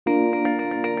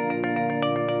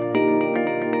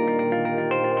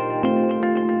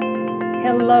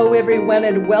Hello, everyone,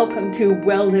 and welcome to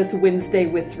Wellness Wednesday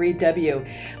with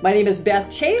 3W. My name is Beth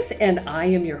Chase, and I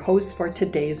am your host for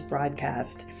today's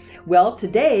broadcast. Well,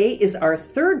 today is our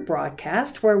third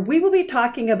broadcast where we will be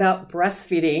talking about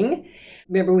breastfeeding.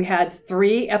 Remember, we had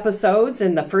 3 episodes.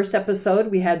 In the first episode,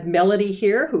 we had Melanie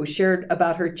here who shared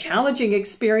about her challenging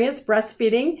experience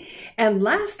breastfeeding. And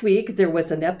last week, there was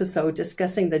an episode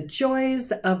discussing the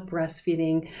joys of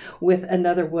breastfeeding with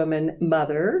another woman,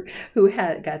 mother, who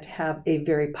got to have a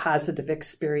very positive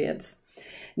experience.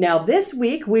 Now, this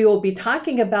week, we will be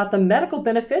talking about the medical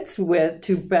benefits to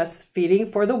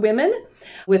breastfeeding for the women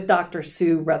with Dr.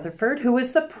 Sue Rutherford, who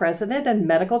is the president and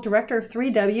medical director of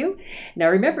 3W. Now,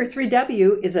 remember,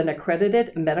 3W is an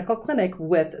accredited medical clinic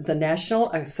with the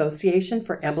National Association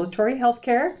for Ambulatory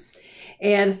Healthcare.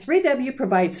 And 3W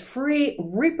provides free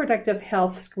reproductive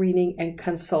health screening and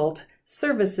consult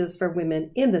services for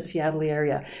women in the Seattle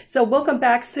area. So welcome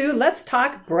back, Sue. Let's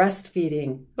talk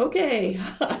breastfeeding. Okay.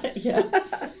 Yeah.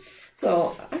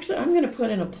 So actually, I'm going to put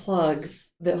in a plug.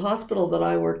 The hospital that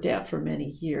I worked at for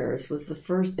many years was the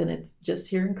first, and it's just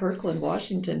here in Kirkland,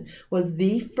 Washington, was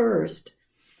the first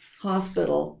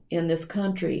hospital in this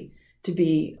country to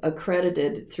be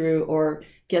accredited through or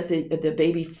get the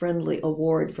Baby Friendly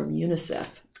Award from UNICEF.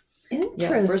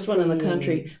 Interesting. Yeah, first one in the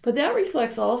country. But that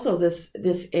reflects also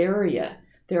this area.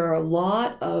 There are a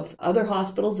lot of other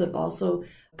hospitals that have also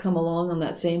come along on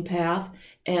that same path.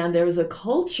 And there's a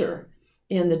culture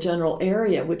in the general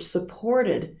area which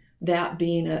supported that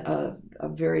being a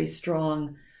very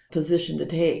strong position to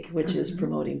take, which is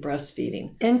promoting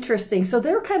breastfeeding. Interesting. So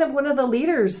they're kind of one of the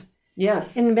leaders.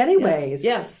 Yes. In many ways.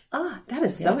 Yes. Ah, that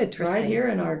is so interesting. Right here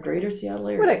in our greater Seattle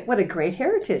area. What a great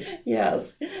heritage.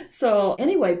 Yes. So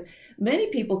anyway, many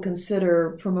people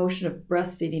consider promotion of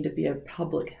breastfeeding to be a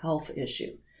public health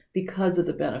issue because of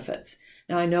the benefits.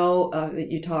 Now, I know that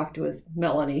you talked with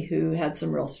Melanie, who had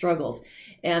some real struggles,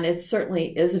 and it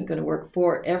certainly isn't going to work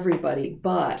for everybody,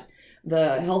 but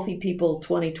the Healthy People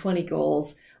 2020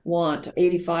 goals want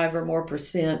 85 or more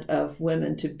 % of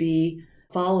women to be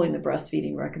following the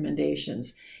breastfeeding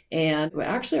recommendations. And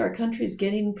actually our country is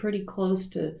getting pretty close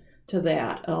to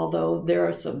that, although there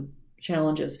are some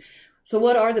challenges. So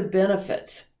what are the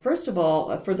benefits? First of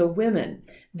all, for the women,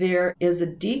 there is a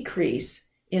decrease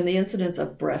in the incidence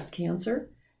of breast cancer,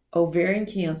 ovarian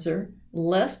cancer,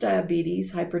 less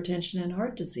diabetes, hypertension, and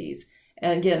heart disease,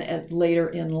 and again, later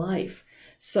in life.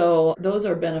 So those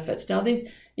are benefits. Now,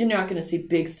 you're not going to see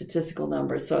big statistical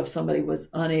numbers. So if somebody was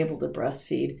unable to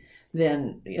breastfeed,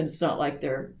 then it's not like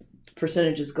their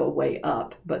percentages go way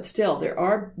up, but still there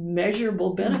are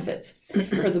measurable benefits.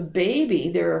 For the baby,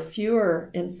 there are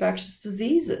fewer infectious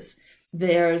diseases.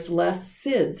 There's less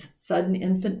SIDS, sudden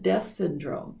infant death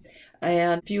syndrome,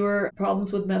 and fewer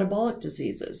problems with metabolic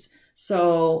diseases.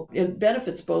 So it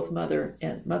benefits both mother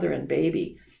and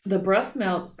baby. The breast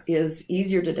milk is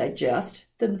easier to digest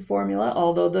than the formula,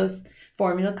 although the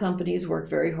formula companies work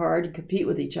very hard to compete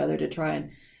with each other to try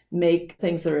and make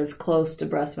things that are as close to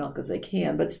breast milk as they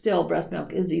can, but still breast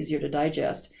milk is easier to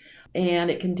digest.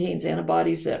 And it contains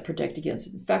antibodies that protect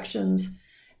against infections,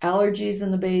 allergies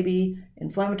in the baby,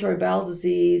 inflammatory bowel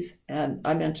disease, and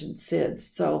I mentioned SIDS.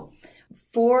 So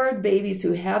for babies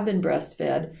who have been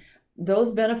breastfed,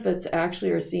 those benefits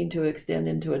actually are seen to extend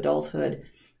into adulthood.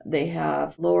 They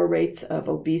have lower rates of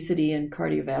obesity and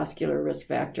cardiovascular risk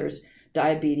factors,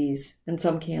 diabetes, and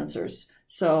some cancers.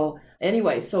 So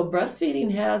anyway, so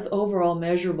breastfeeding has overall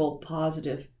measurable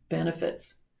positive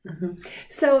benefits. Mm-hmm.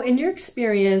 So in your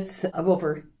experience of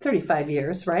over 35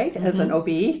 years, right, as an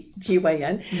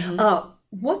OB/GYN,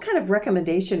 what kind of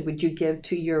recommendation would you give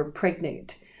to your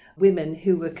pregnant women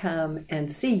who would come and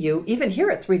see you, even here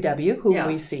at 3W, who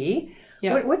we see?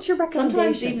 Yeah. What's your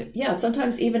recommendation?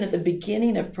 Sometimes even at the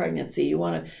beginning of pregnancy, you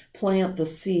want to plant the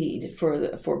seed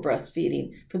for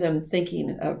breastfeeding, for them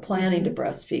thinking of planning to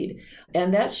breastfeed.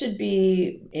 And that should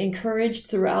be encouraged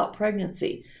throughout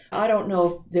pregnancy. I don't know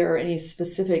if there are any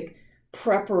specific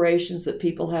preparations that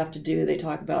people have to do. They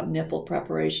talk about nipple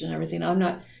preparation and everything. I'm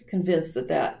not convinced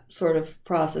that sort of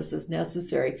process is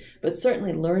necessary, but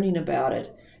certainly learning about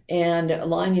it and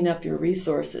lining up your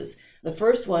resources. The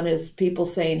first one is people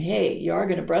saying, hey, you are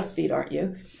going to breastfeed, aren't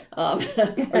you?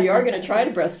 Or you are going to try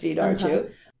to breastfeed, aren't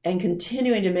you? And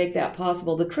continuing to make that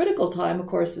possible. The critical time, of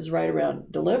course, is right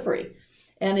around delivery.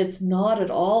 And it's not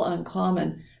at all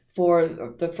uncommon for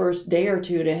the first day or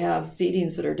two to have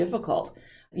feedings that are difficult.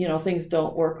 You know, things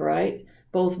don't work right.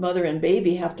 Both mother and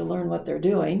baby have to learn what they're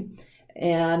doing.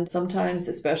 And sometimes,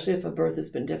 especially if a birth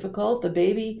has been difficult, the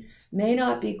baby may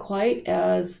not be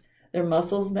their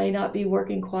muscles may not be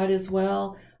working quite as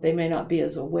well. They may not be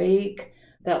as awake.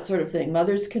 that sort of thing.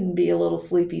 Mothers can be a little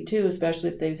sleepy too, especially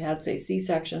if they've had, say,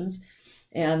 C-sections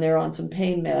and they're on some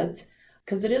pain meds,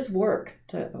 because it is work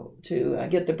to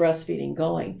get the breastfeeding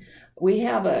going. We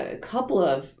have a couple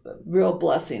of real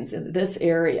blessings in this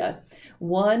area.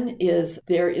 One is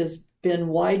there has been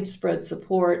widespread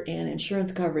support and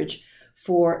insurance coverage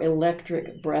for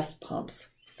electric breast pumps.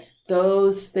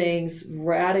 Those things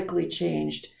radically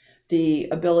changed the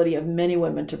ability of many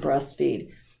women to breastfeed,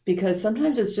 because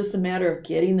sometimes it's just a matter of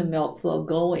getting the milk flow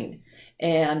going,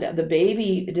 and the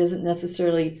baby isn't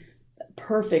necessarily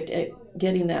perfect at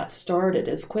getting that started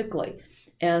as quickly.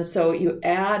 And so you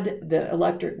add the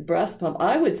electric breast pump.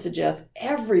 I would suggest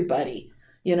everybody,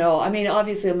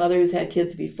 obviously a mother who's had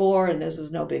kids before and this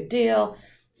is no big deal,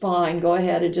 fine, go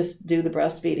ahead and just do the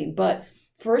breastfeeding. But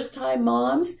first time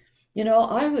moms,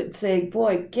 I would say,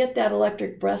 boy, get that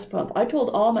electric breast pump. I told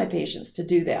all my patients to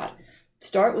do that.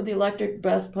 Start with the electric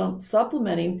breast pump,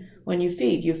 supplementing when you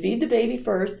feed. You feed the baby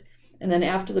first, and then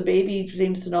after the baby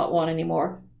seems to not want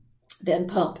anymore, then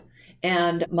pump.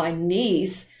 And my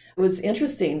niece, it was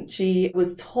interesting. She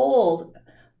was told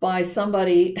by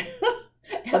somebody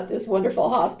at this wonderful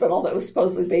hospital that was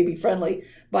supposedly baby friendly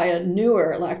by a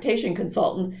newer lactation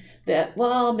consultant that,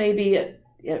 well, maybe it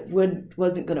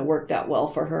wasn't going to work that well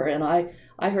for her. And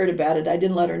I heard about it. I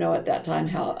didn't let her know at that time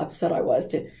how upset I was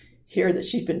to hear that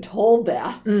she'd been told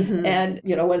that. Mm-hmm. And,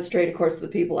 went straight, of course, to the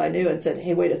people I knew and said,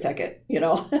 hey, wait a second,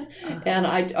 And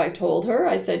I told her,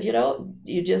 I said,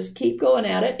 you just keep going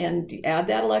at it and add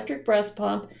that electric breast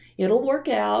pump. It'll work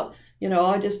out.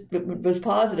 I just was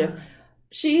positive.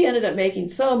 She ended up making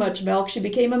so much milk, she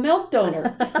became a milk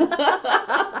donor.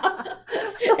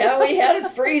 And we had a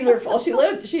freezer full. She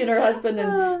and her husband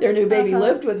and their new baby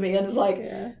lived with me, and it's like,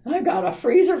 I got a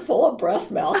freezer full of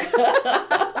breast milk.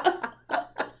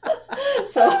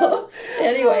 So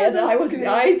anyway, and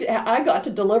I got to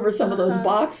deliver some of those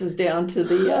boxes down to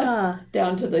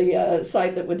the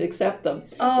site that would accept them.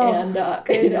 Oh, and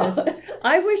goodness.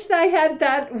 I wished I had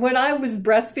that when I was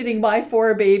breastfeeding my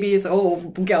 4 babies.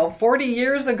 40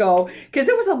 years ago, because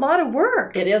it was a lot of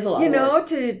work. It is a lot of work.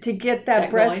 to get that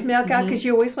breast going. milk out, because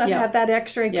you always want to have that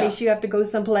extra in case you have to go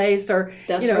someplace or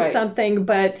something.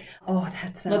 But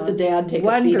that sounds let the dad take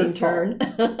wonderful. A feeding turn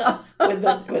with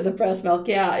the breast milk.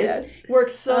 Yeah, it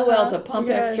works so well to pump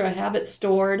extra, have it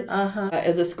stored.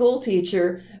 As a school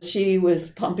teacher, she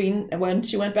was pumping when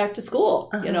she went back to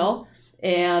school.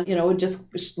 And would just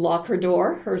lock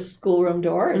her schoolroom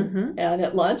door, and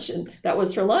at lunch, and that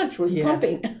was her lunch, was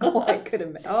pumping. I could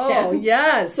have.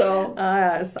 Yes. So,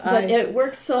 but it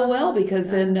worked so well, because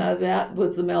then that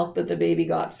was the milk that the baby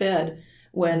got fed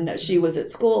when she was at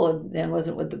school and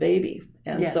wasn't with the baby.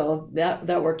 And so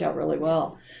that worked out really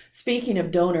well. Speaking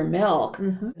of donor milk,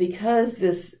 because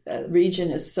this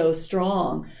region is so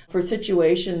strong for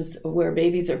situations where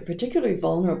babies are particularly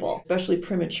vulnerable, especially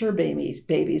premature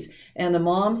babies, and the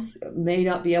moms may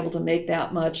not be able to make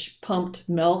that much pumped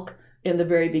milk in the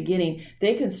very beginning,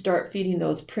 they can start feeding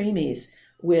those preemies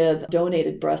with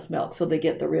donated breast milk so they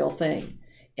get the real thing.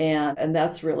 And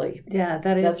that's really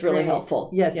that's really helpful.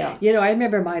 Yes. Yeah. I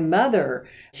remember my mother,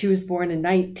 she was born in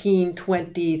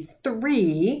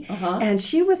 1923, and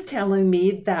she was telling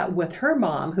me that with her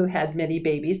mom, who had many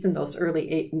babies in those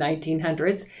early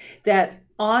 1900s, that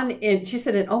she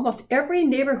said in almost every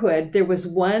neighborhood there was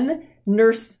one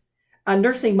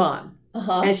nursing mom.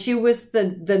 And she was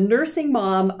the nursing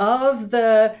mom of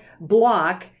the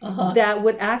block that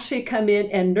would actually come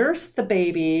in and nurse the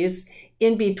babies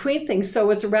in between things.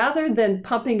 So it's rather than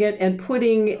pumping it and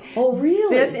putting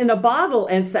this in a bottle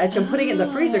and such and putting it in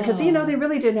the freezer, because they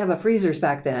really didn't have freezers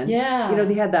back then. Yeah.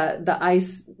 They had the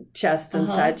ice chest and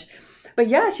such. But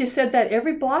she said that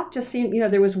every block just seemed,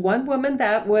 there was one woman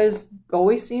that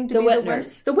always seemed to be wet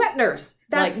nurse. The wet nurse.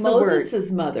 That's like the Moses'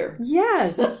 word. mother.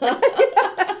 Yes.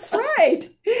 That's right.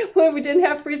 When we didn't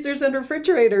have freezers and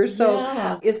refrigerators.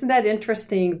 So isn't that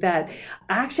interesting that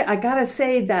actually, I got to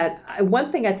say that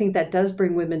one thing I think that does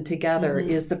bring women together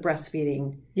is the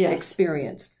breastfeeding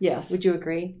experience. Yes. Would you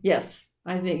agree? Yes.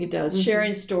 I think it does.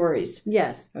 Sharing stories.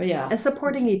 Yes. Yeah. And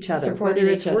supporting each other, whether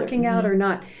it's working out or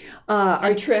not.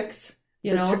 Our tricks.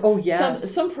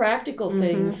 Some practical Mm-hmm.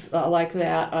 things like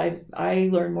that. I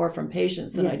learn more from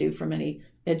patients than I do from any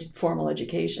formal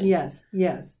education. Yes.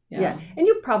 Yeah. And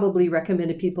you probably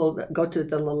recommended people go to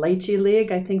the La Leche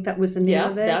League. I think that was the name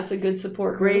of it. That's a good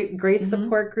support group. Great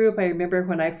support group. I remember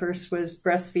when I first was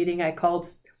breastfeeding, I called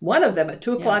one of them at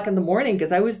 2:00 in the morning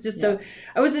because I was just I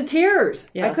was in tears.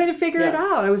 Yes. I couldn't figure it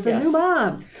out. I was a new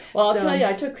mom. Well, I'll tell you,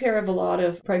 I took care of a lot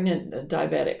of pregnant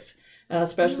diabetics,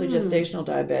 especially gestational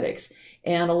diabetics.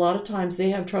 And a lot of times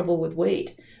they have trouble with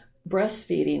weight.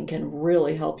 breastfeeding can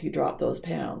really help you drop those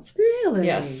pounds. Really?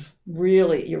 Yes,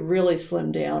 really. You really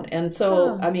slim down. And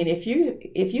so, I mean, if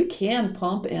you can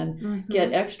pump and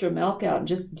get extra milk out and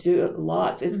just do it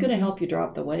lots, it's going to help you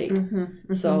drop the weight.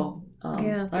 So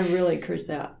I really encourage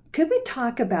that. Could we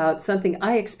talk about something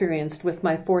I experienced with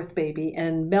my fourth baby?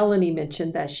 And Melanie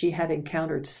mentioned that she had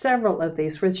encountered several of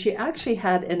these where she actually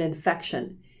had an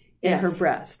infection in her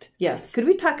breast. Yes. Could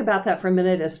we talk about that for a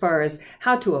minute as far as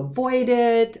how to avoid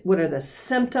it, what are the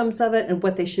symptoms of it, and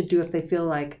what they should do if they feel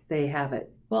like they have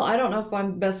it? Well, I don't know if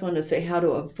I'm the best one to say how to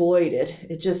avoid it.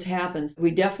 It just happens.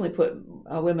 We definitely put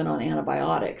women on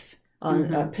antibiotics,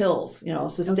 on pills,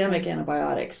 systemic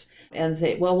antibiotics. And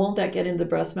say, well, won't that get into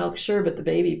breast milk? Sure, but the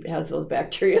baby has those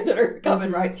bacteria that are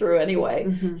coming right through anyway.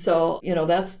 So,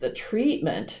 that's the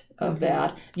treatment of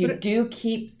that. You do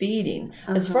keep feeding.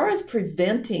 As far as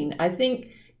preventing, I think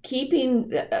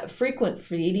keeping frequent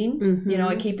feeding,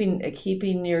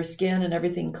 keeping your skin and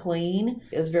everything clean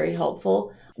is very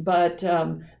helpful. But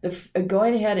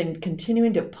going ahead and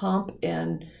continuing to pump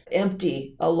and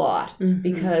empty a lot,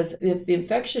 because if the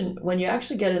infection, when you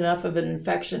actually get enough of an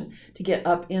infection to get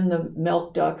up in the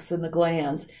milk ducts and the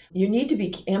glands, you need to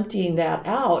be emptying that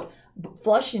out,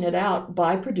 flushing it out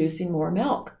by producing more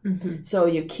milk. So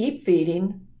you keep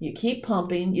feeding, you keep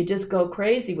pumping, you just go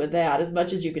crazy with that as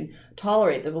much as you can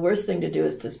tolerate. The worst thing to do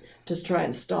is to try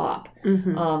and stop.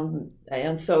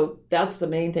 And so that's the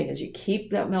main thing, is you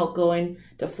keep that milk going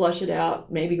to flush it out,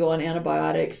 maybe go on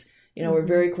antibiotics. We're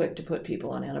very quick to put people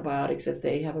on antibiotics if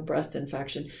they have a breast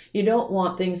infection. You don't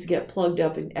want things to get plugged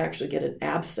up and actually get an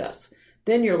abscess.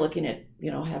 Then you're looking at,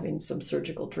 having some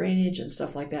surgical drainage and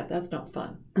stuff like that. That's not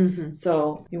fun.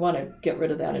 So you want to get rid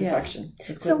of that infection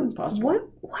as quick as possible.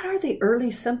 What are the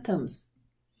early symptoms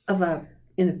of an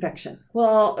infection?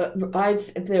 Well,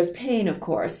 there's pain, of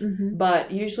course,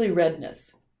 but usually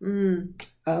redness.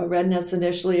 Redness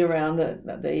initially around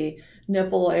the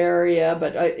nipple area,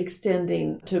 but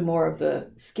extending to more of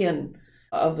the skin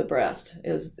of the breast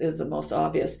is the most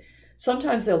obvious.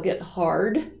 Sometimes they'll get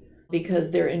hard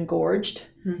because they're engorged,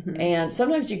 and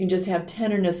sometimes you can just have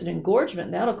tenderness and engorgement,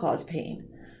 and that'll cause pain.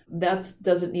 That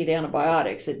doesn't need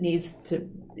antibiotics. You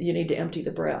need to empty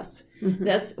the breasts.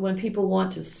 That's when people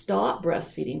want to stop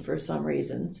breastfeeding for some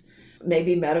reasons,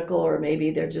 maybe medical, or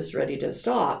maybe they're just ready to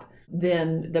stop.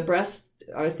 Then the breasts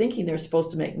are thinking they're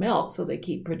supposed to make milk, so they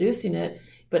keep producing it,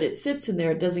 but it sits in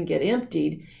there, it doesn't get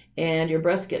emptied, and your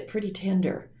breasts get pretty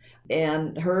tender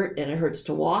and hurt, and it hurts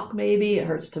to walk, maybe it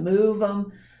hurts to move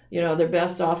them. They're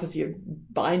best off if you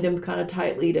bind them kind of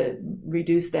tightly to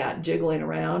reduce that jiggling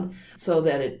around so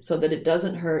that it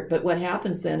doesn't hurt. But what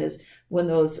happens then is when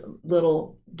those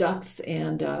little ducts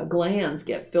and glands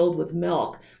get filled with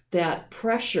milk, that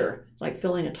pressure, like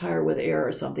filling a tire with air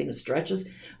or something, stretches.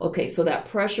 Okay, so that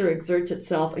pressure exerts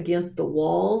itself against the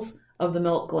walls of the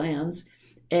milk glands,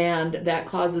 and that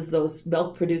causes those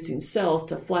milk-producing cells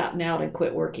to flatten out and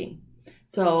quit working.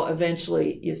 So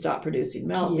eventually you stop producing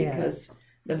milk because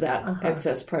of that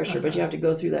excess pressure, but you have to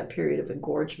go through that period of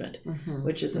engorgement,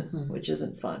 which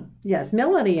isn't fun. Yes,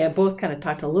 Melanie and I both kind of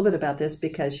talked a little bit about this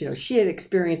because she had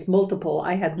experienced multiple.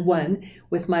 I had one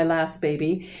with my last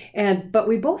baby, but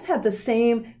we both had the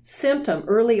same symptom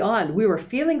early on. We were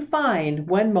feeling fine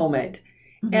one moment,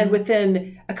 and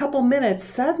within a couple minutes,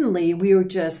 suddenly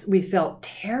we felt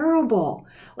terrible.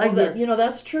 Like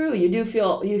that's true. You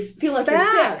feel like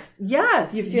you're sick.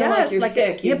 Yes. You feel like you're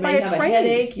sick. You may have a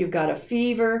headache. You've got a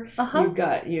fever.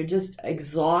 You're just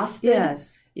exhausted.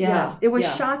 Yes. It was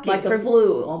shocking. Like a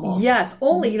flu almost. Yes.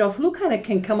 Only, flu kind of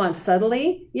can come on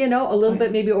subtly, a little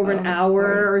bit, maybe over an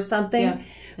hour or something. Yeah.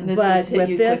 And but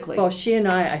with this, both she and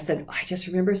I said, I just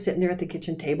remember sitting there at the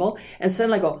kitchen table and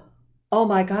suddenly I go, oh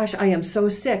my gosh, I am so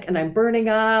sick and I'm burning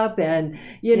up. And,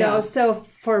 so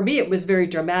for me, it was very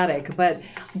dramatic. But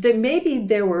maybe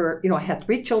there were, I had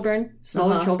 3 children,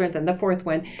 smaller children than the fourth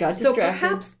one. Got so distracted.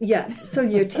 Perhaps, yes. So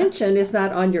your attention is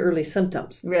not on your early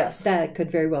symptoms. Yes. That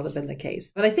could very well have been the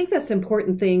case. But I think that's an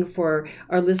important thing for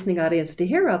our listening audience to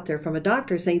hear out there from a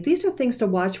doctor saying, these are things to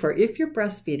watch for. If you're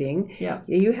breastfeeding,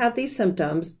 you have these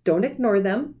symptoms, don't ignore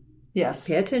them. Yes.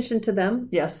 Pay attention to them.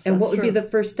 Yes. And what would be the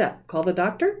first step? Call the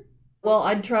doctor? Well,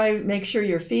 I'd make sure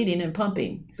you're feeding and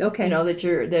pumping. Okay.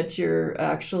 That you're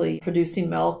actually producing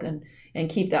milk and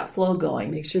keep that flow going.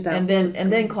 Make sure that and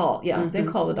then call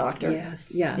the doctor. Yes.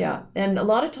 Yeah. Yeah. And a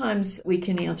lot of times we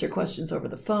can answer questions over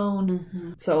the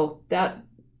phone. So that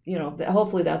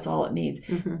hopefully that's all it needs.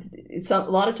 So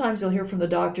a lot of times you'll hear from the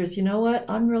doctors, you know what,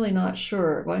 I'm really not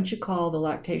sure. Why don't you call the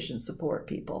lactation support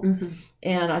people?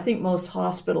 And I think most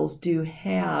hospitals do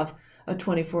have a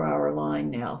 24-hour line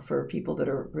now for people that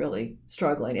are really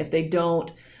struggling. If they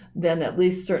don't, then at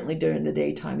least certainly during the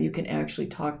daytime, you can actually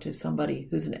talk to somebody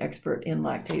who's an expert in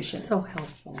lactation. So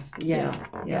helpful. Yes.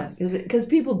 Yeah. Because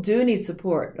people do need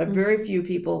support. Very few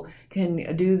people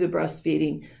can do the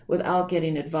breastfeeding without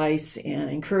getting advice and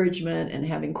encouragement and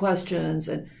having questions.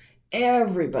 And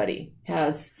everybody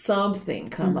has something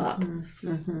come up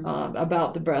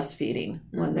about the breastfeeding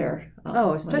when they're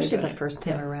especially the first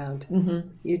time around.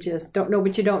 You just don't know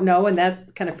what you don't know, and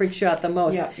that kind of freaks you out the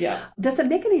most. Does it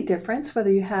make any difference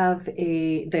whether you have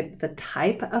the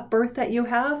type of birth that you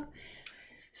have?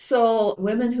 So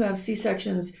women who have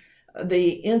C-sections, the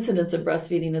incidence of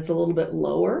breastfeeding is a little bit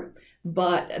lower,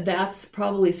 but that's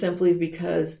probably simply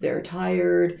because they're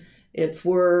tired, it's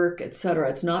work, etc.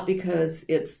 It's not because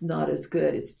it's not as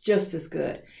good. It's just as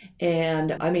good.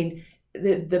 And I mean,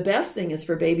 the best thing is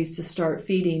for babies to start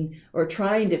feeding or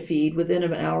trying to feed within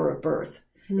an hour of birth.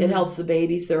 It helps the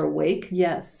babies. They're awake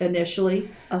initially.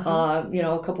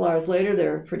 A couple hours later,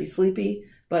 they're pretty sleepy.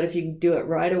 But if you can do it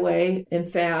right away, in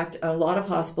fact, a lot of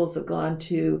hospitals have gone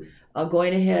to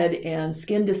going ahead and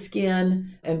skin to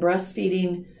skin and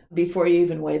breastfeeding before you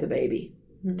even weigh the baby.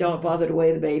 Don't bother to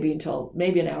weigh the baby until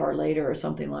maybe an hour later or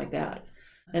something like that.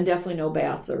 And definitely no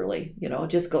baths early.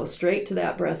 Just go straight to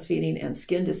that breastfeeding and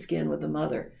skin to skin with the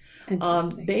mother.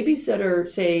 Babies that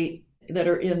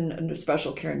are, in a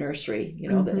special care nursery,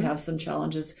 that have some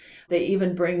challenges, they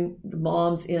even bring the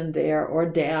moms in there, or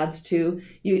dads too.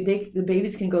 The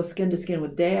babies can go skin to skin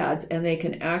with dads, and they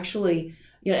can actually,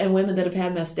 and women that have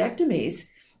had mastectomies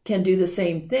can do the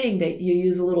same thing. That you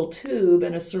use a little tube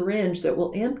and a syringe that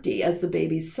will empty as the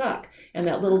babies suck, and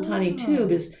that little tiny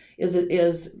tube is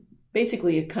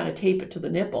basically, you kind of tape it to the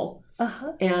nipple,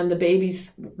 and the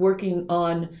baby's working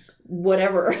on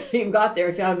whatever you've got there.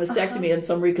 If you have a mastectomy and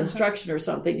some reconstruction or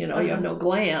something, you have no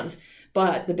glands,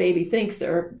 but the baby thinks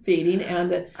they're feeding,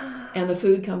 and the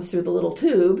food comes through the little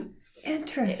tube.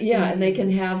 Interesting. Yeah, and they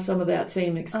can have some of that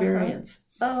same experience.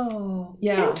 Oh,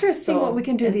 yeah. Interesting what we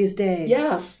can do these days.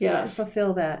 Yes. To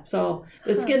fulfill that. So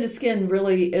the skin to skin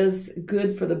really is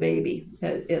good for the baby.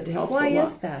 It helps a lot. Why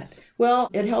is that? Well,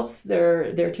 it helps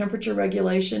their temperature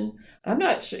regulation. I'm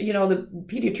not sure, the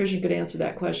pediatrician could answer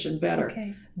that question better.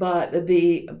 Okay. But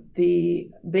the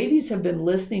babies have been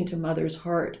listening to mother's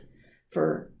heart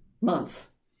for months,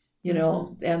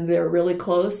 and they're really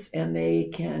close, and they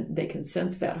can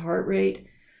sense that heart rate.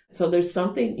 So there's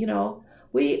something,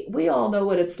 we all know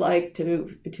what it's like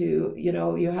to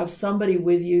you have somebody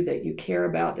with you that you care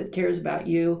about, that cares about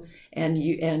you, and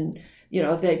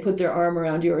if they put their arm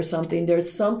around you or something,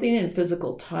 there's something in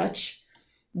physical touch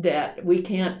that we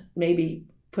can't maybe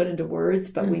put into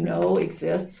words, but we know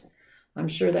exists. I'm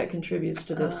sure that contributes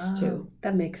to this too.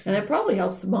 That makes sense. And it probably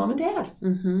helps the mom and dad,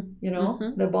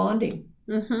 the bonding.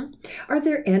 Are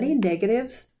there any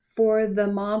negatives for the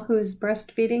mom who's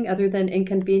breastfeeding other than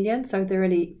inconvenience? Are there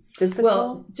any physical?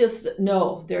 Well,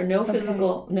 there are no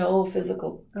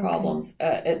physical problems.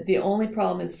 The only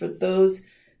problem is for those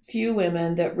few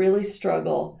women that really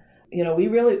struggle. We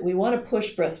want to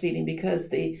push breastfeeding because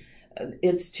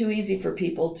it's too easy for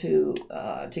people to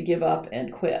give up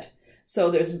and quit. So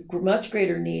there's much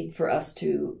greater need for us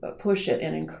to push it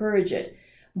and encourage it.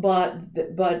 But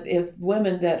if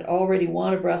women that already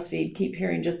want to breastfeed keep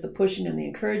hearing just the pushing and the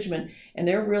encouragement, and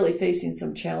they're really facing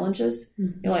some challenges,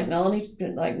 like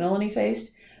Melanie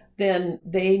faced, then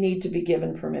they need to be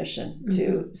given permission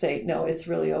to say, no, it's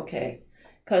really okay.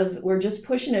 Because we're just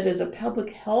pushing it as a public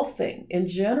health thing. In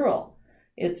general,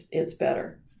 it's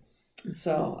better.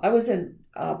 So I was in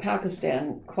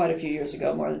Pakistan quite a few years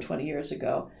ago, more than 20 years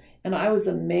ago, and I was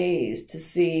amazed to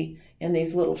see in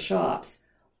these little shops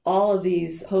all of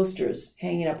these posters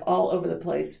hanging up all over the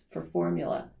place for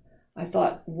formula. I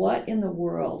thought, what in the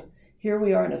world? Here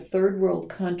we are in a third world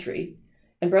country,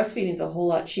 and breastfeeding's a whole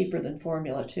lot cheaper than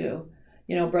formula too.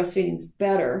 Breastfeeding's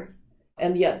better,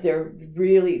 and yet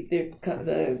the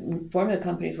formula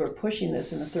companies were pushing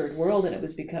this in the third world, and it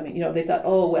was becoming, they thought,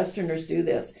 Westerners do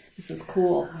this. This is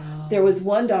cool. Oh. There was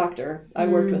one doctor, I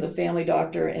worked with a family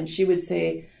doctor, and she would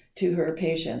say to her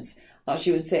patients,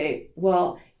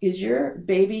 well, is your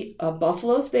baby a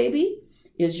buffalo's baby?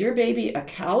 Is your baby a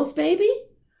cow's baby?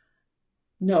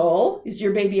 No. Is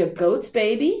your baby a goat's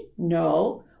baby?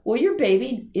 No. Well, your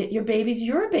baby's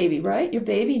your baby, right? Your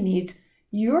baby needs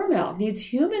your milk, needs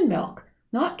human milk,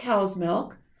 not cow's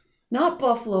milk, not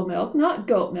buffalo milk, not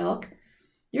goat milk.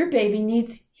 Your baby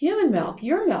needs human milk,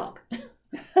 your milk.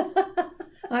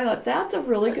 I thought that's a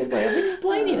really good way of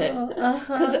explaining it,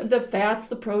 because the fats,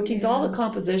 the proteins, all the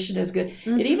composition is good.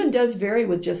 It even does vary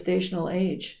with gestational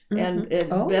age, and it's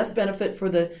best benefit for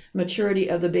the maturity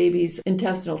of the baby's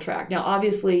intestinal tract. Now,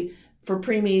 obviously, For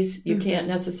preemies, you can't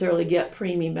necessarily get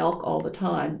preemie milk all the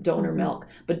time, donor milk,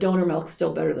 but donor milk's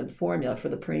still better than formula for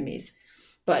the preemies.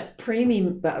 But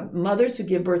preemie mothers who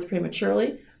give birth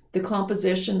prematurely, the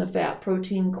composition, the fat,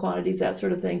 protein quantities, that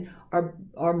sort of thing,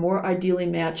 are more ideally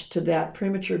matched to that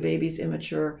premature baby's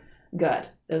immature gut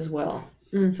as well.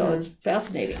 So it's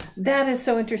fascinating. That is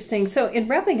so interesting. So in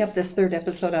wrapping up this third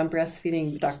episode on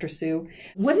breastfeeding, Dr. Sue,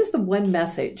 what is the one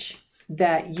message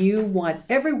that you want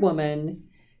every woman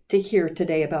to hear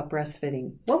today about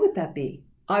breastfeeding? What would that be?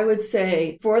 I would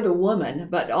say for the woman,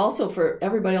 but also for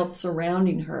everybody else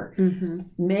surrounding her,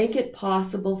 make it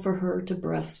possible for her to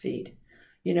breastfeed.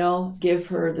 You know, give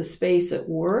her the space at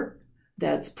work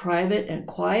that's private and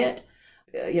quiet.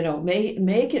 You know,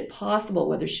 make it possible,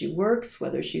 whether she works,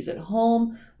 whether she's at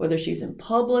home, whether she's in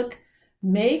public,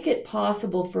 make it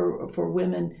possible for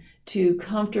women to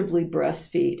comfortably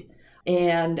breastfeed.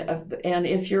 And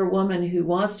if you're a woman who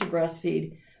wants to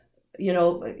breastfeed, you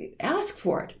know, ask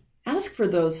for it. Ask for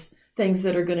those things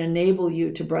that are going to enable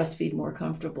you to breastfeed more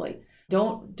comfortably.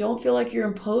 Don't feel like you're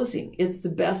imposing. It's the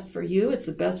best for you. It's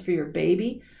the best for your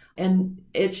baby. And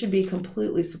it should be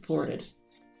completely supported.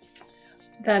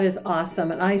 That is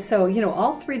awesome. And so, you know,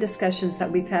 all three discussions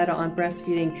that we've had on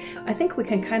breastfeeding, I think we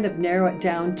can kind of narrow it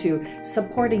down to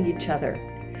supporting each other,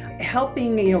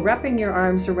 helping, you know, wrapping your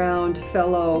arms around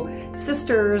fellow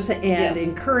sisters and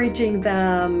encouraging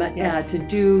them to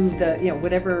do the, you know,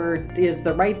 whatever is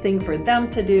the right thing for them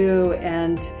to do.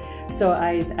 And so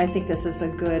I think this is a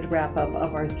good wrap up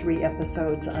of our 3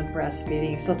 episodes on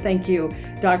breastfeeding. So thank you,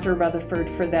 Dr. Rutherford,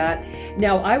 for that.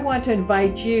 Now, I want to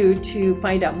invite you to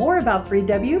find out more about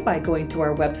 3W by going to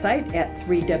our website at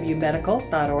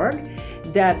 3wmedical.org.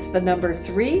 That's the number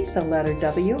 3, the letter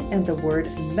W, and the word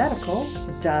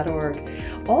medical.org.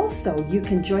 Also, you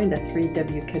can join the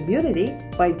 3W community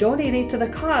by donating to the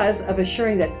cause of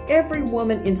assuring that every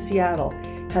woman in Seattle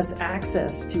has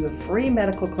access to a free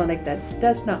medical clinic that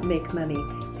does not make money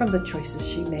from the choices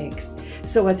she makes.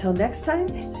 So until next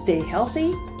time, stay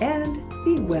healthy and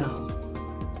be well.